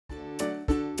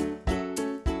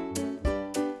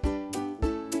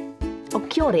Oh,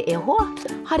 kia ora e hoa.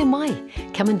 Haere mai,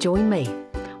 come and join me.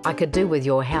 I could do with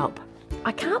your help.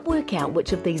 I can't work out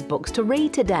which of these books to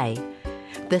read today.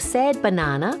 The Sad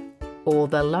Banana or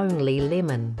The Lonely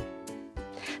Lemon.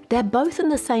 They're both in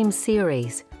the same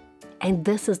series, and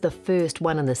this is the first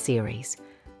one in the series.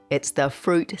 It's the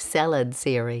Fruit Salad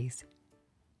series.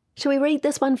 Shall we read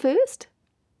this one first?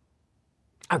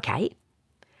 Okay.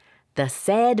 The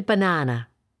Sad Banana.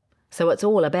 So it's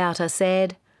all about a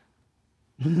sad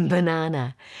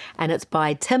banana. And it's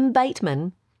by Tim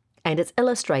Bateman and it's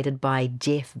illustrated by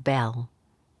Jeff Bell.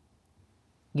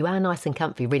 You are nice and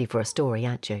comfy, ready for a story,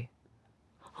 aren't you?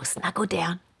 Well, snuggle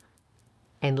down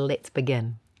and let's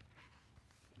begin.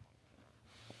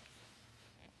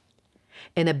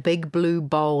 In a big blue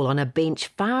bowl on a bench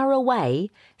far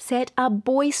away sat a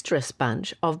boisterous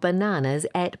bunch of bananas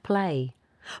at play.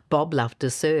 Bob loved to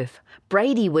surf,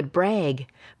 Brady would brag,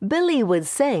 Billy would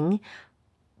sing,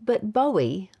 but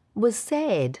Bowie was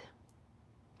sad.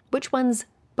 Which one's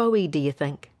Bowie, do you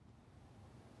think?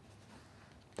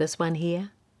 This one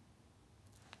here?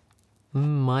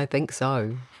 I think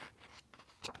so.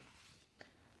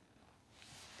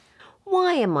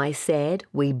 Why am I sad?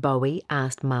 Wee Bowie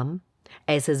asked Mum,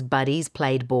 as his buddies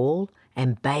played ball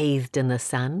and bathed in the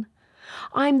sun.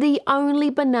 I'm the only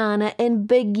banana in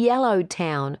Big Yellow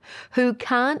Town who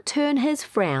can't turn his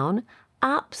frown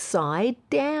upside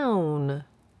down.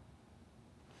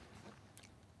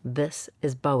 This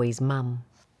is Bowie's mum.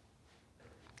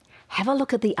 Have a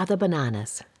look at the other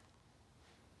bananas.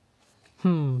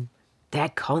 They're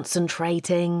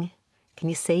concentrating. Can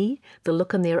you see the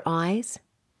look in their eyes?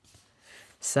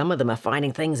 Some of them are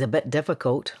finding things a bit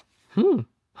difficult. Or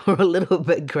a little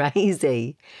bit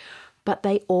crazy. But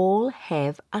they all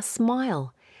have a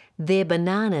smile. Their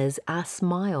bananas are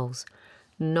smiles,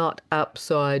 not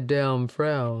upside down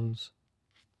frowns.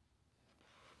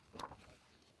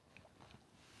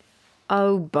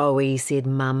 Oh, Bowie, said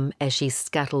Mum as she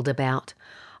scuttled about,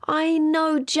 I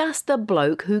know just the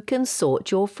bloke who can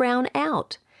sort your frown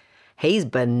out. He's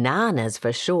bananas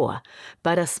for sure,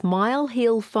 but a smile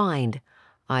he'll find.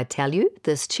 I tell you,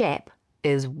 this chap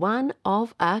is one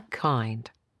of a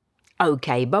kind.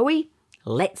 OK, Bowie,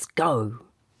 let's go.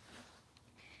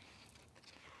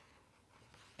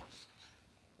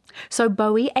 So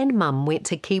Bowie and Mum went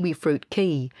to Kiwi Fruit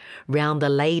Quay, round the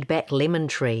laid-back lemon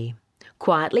tree,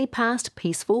 quietly past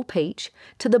Peaceful Peach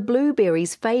to the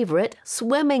blueberries' favourite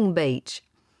swimming beach.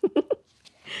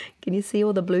 Can you see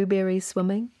all the blueberries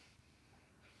swimming?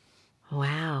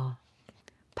 Wow.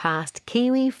 Past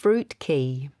Kiwi Fruit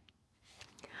Quay.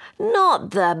 Not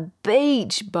the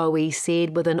beach, Bowie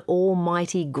said with an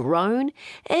almighty groan.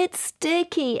 It's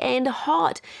sticky and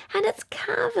hot and it's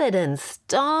covered in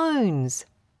stones.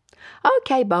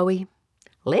 OK, Bowie,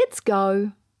 let's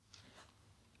go.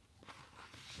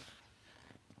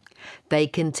 They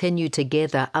continued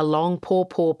together along Paw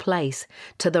Paw Place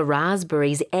to the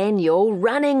Raspberries' annual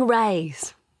running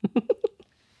race.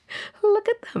 Look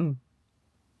at them.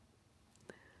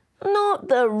 Not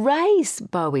the race,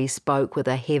 Bowie spoke with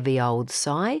a heavy old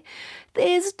sigh.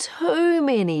 There's too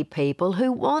many people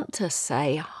who want to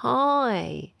say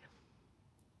hi.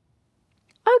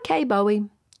 OK, Bowie,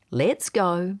 let's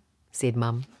go, said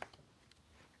Mum.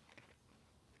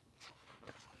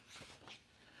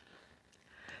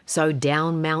 So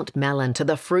down Mount Mellon to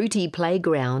the fruity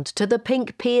playground, to the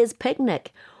pink pears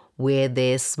picnic, where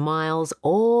there's smiles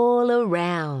all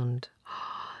around.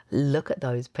 Look at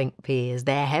those pink pears.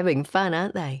 They're having fun,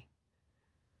 aren't they?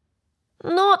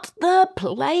 Not the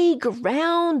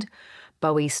playground.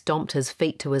 Bowie stomped his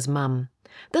feet to his mum.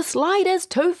 The slide is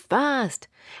too fast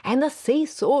and the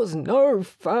seesaw's no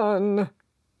fun.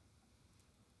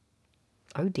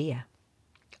 Oh dear.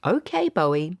 OK,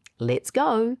 Bowie, let's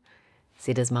go,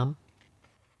 said his mum.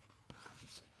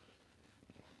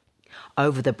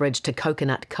 Over the bridge to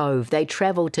Coconut Cove, they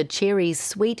travelled to Cherry's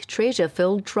sweet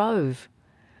treasure-filled trove.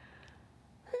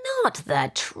 Not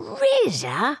the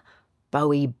treasure,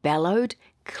 Bowie bellowed,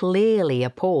 clearly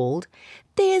appalled.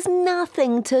 There's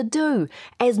nothing to do,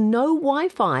 as no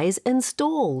Wi-Fi's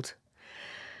installed.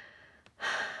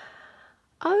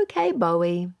 OK,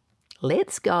 Bowie,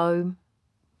 let's go.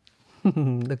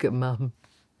 Look at Mum.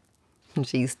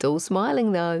 She's still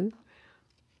smiling, though.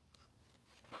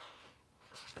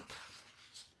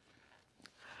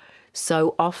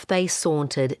 So off they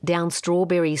sauntered down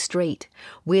Strawberry Street,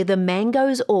 where the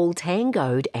mangoes all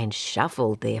tangoed and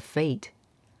shuffled their feet.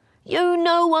 You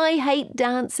know I hate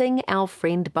dancing, our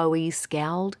friend Bowie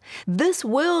scowled. This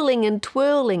whirling and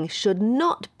twirling should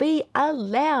not be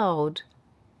allowed.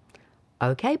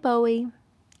 OK, Bowie,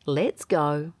 let's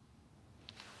go.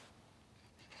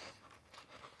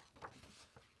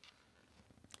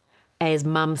 As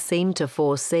Mum seemed to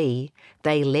foresee,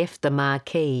 they left the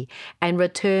marquee and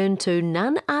returned to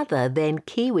none other than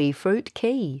kiwi fruit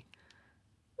key.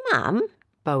 "Mum,"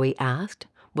 Bowie asked,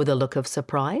 with a look of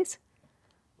surprise,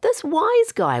 "this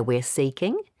wise guy we're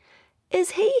seeking,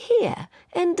 is he here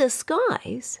in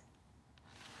disguise?"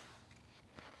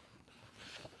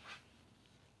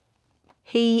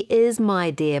 "He is, my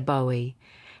dear Bowie.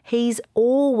 He's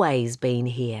always been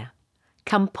here.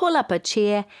 Come pull up a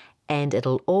chair and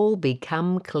it'll all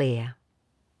become clear."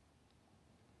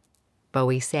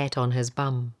 Bowie sat on his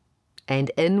bum, and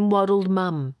in waddled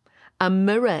Mum, a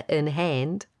mirror in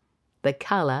hand, the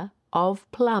colour of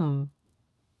plum.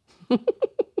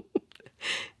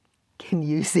 Can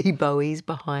you see Bowie's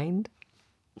behind?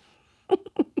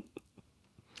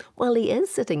 Well, he is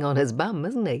sitting on his bum,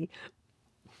 isn't he?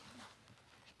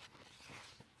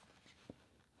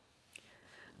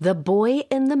 The boy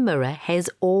in the mirror has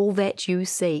all that you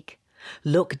seek.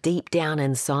 Look deep down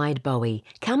inside, Bowie.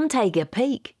 Come take a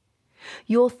peek.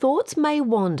 Your thoughts may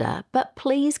wander, but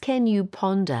please can you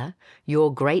ponder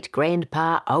your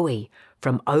great-grandpa Owie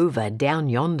from over down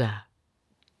yonder.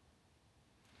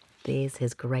 There's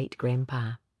his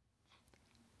great-grandpa.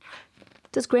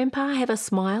 Does Grandpa have a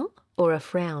smile or a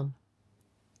frown?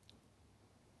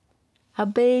 A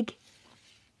big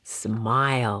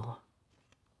smile.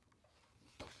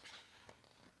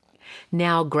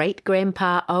 Now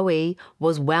great-grandpa Owie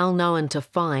was well known to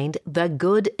find the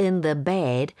good in the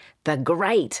bad, the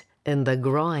great in the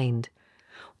grind.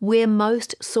 Where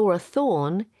most saw a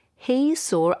thorn, he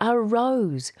saw a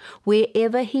rose.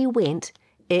 Wherever he went,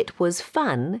 it was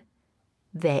fun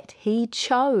that he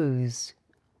chose.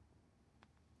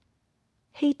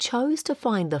 He chose to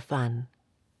find the fun.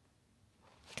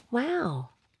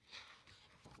 Wow.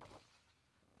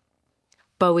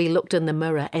 Bowie looked in the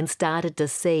mirror and started to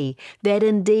see that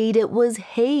indeed it was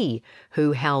he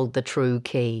who held the true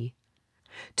key.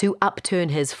 To upturn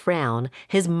his frown,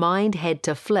 his mind had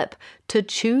to flip to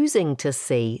choosing to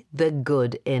see the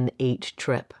good in each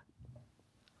trip.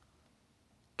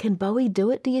 Can Bowie do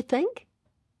it, do you think?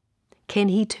 Can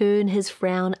he turn his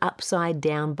frown upside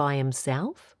down by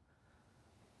himself?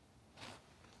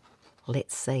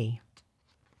 Let's see.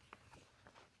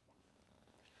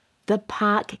 The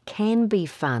park can be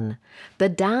fun, the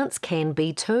dance can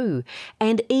be too,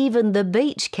 and even the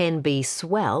beach can be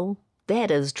swell, that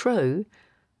is true.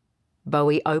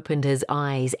 Bowie opened his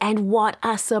eyes, and what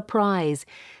a surprise!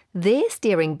 There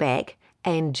staring back,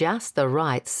 and just the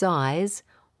right size,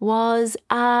 was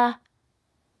a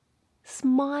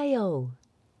smile.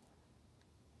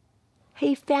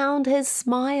 He found his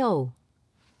smile.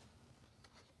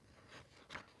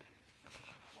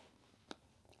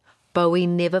 Bowie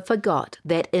never forgot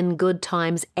that in good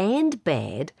times and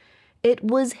bad, it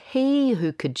was he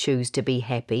who could choose to be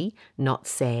happy, not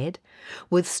sad.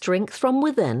 With strength from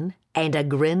within and a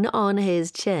grin on his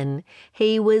chin,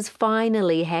 he was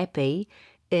finally happy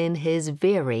in his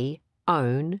very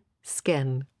own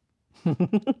skin.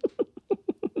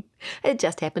 It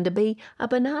just happened to be a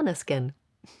banana skin.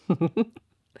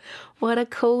 What a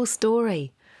cool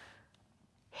story.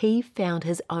 He found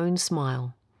his own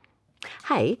smile.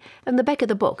 Hey, in the back of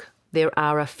the book, there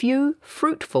are a few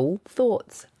fruitful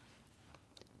thoughts.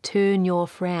 Turn your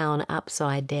frown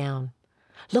upside down.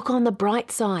 Look on the bright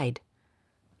side.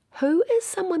 Who is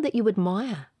someone that you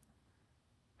admire?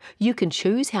 You can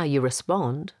choose how you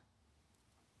respond.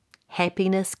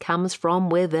 Happiness comes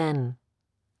from within.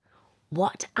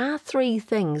 What are 3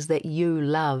 things that you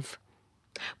love?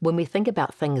 When we think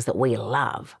about things that we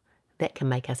love, that can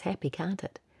make us happy, can't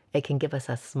it? It can give us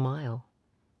a smile.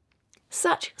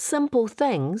 Such simple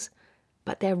things,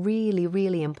 but they're really,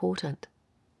 really important.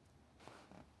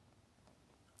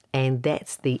 And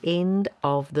that's the end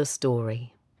of the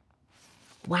story.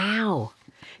 Wow!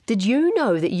 Did you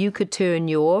know that you could turn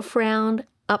your frown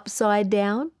upside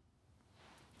down?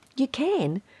 You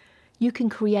can. You can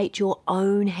create your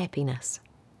own happiness.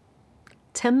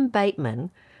 Tim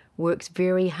Bateman works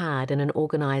very hard in an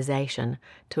organisation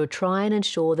to try and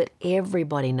ensure that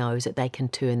everybody knows that they can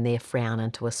turn their frown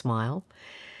into a smile.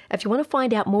 If you want to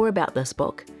find out more about this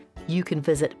book, you can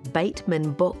visit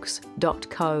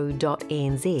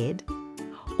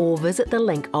batemanbooks.co.nz or visit the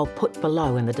link I'll put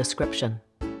below in the description.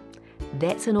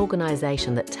 That's an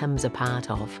organisation that Tim's a part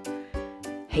of.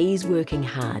 He's working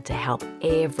hard to help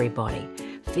everybody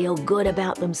feel good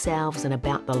about themselves and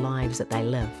about the lives that they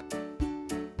live.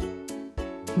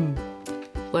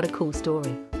 What a cool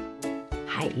story.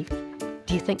 Hey,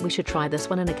 do you think we should try this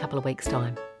one in a couple of weeks'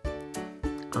 time?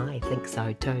 I think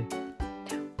so too.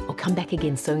 I'll come back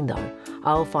again soon though.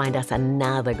 I'll find us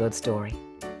another good story.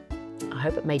 I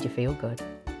hope it made you feel good.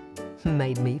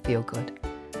 made me feel good.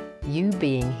 You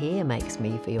being here makes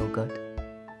me feel good.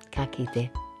 Ka kite.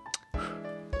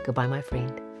 Goodbye, my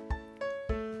friend.